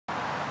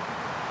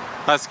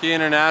Husky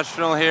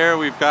International here.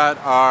 We've got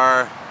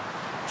our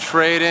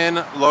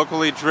trade-in,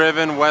 locally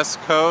driven,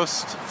 West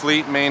Coast,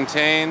 fleet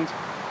maintained,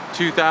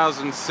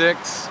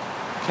 2006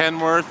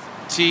 Kenworth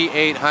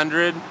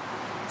T800.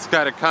 It's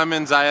got a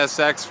Cummins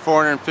ISX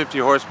 450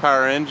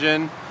 horsepower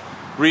engine,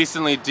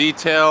 recently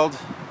detailed,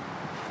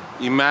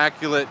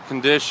 immaculate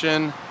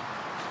condition,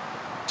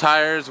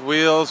 tires,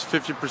 wheels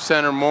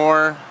 50% or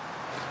more.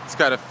 It's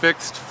got a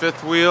fixed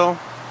fifth wheel.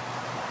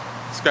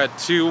 It's got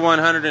two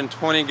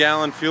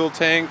 120-gallon fuel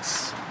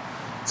tanks.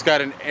 It's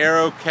got an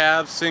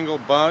Aerocab single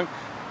bunk.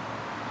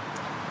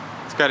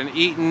 It's got an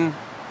Eaton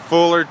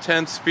Fuller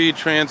 10-speed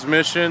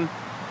transmission,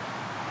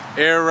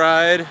 air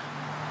ride,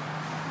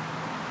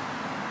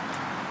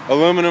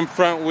 aluminum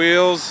front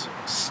wheels,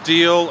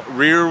 steel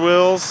rear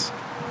wheels,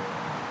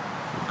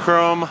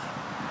 chrome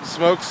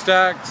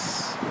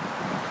smokestacks,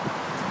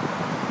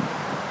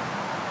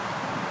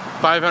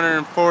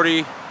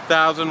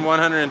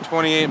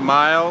 540,128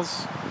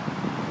 miles.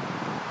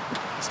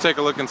 Let's take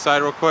a look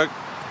inside real quick.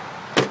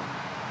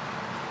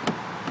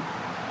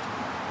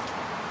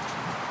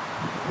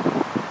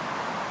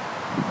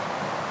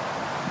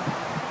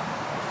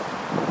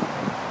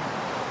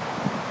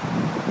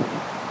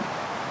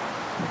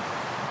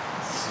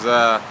 This is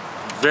a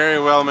very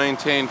well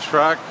maintained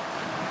truck.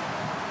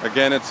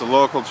 Again, it's a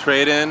local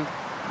trade-in,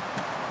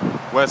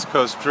 West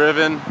Coast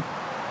driven.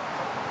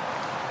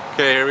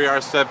 Okay, here we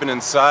are stepping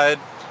inside.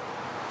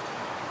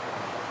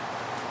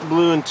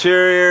 Blue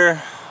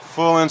interior,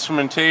 full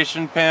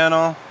instrumentation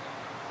panel.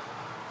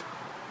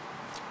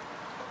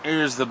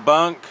 Here's the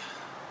bunk.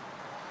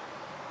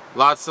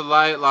 Lots of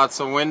light, lots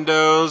of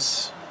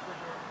windows,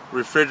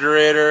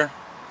 refrigerator.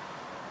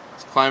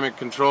 There's climate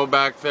control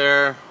back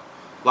there.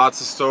 Lots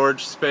of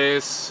storage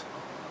space.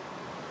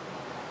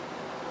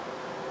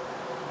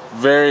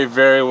 Very,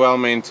 very well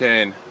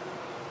maintained.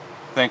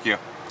 Thank you.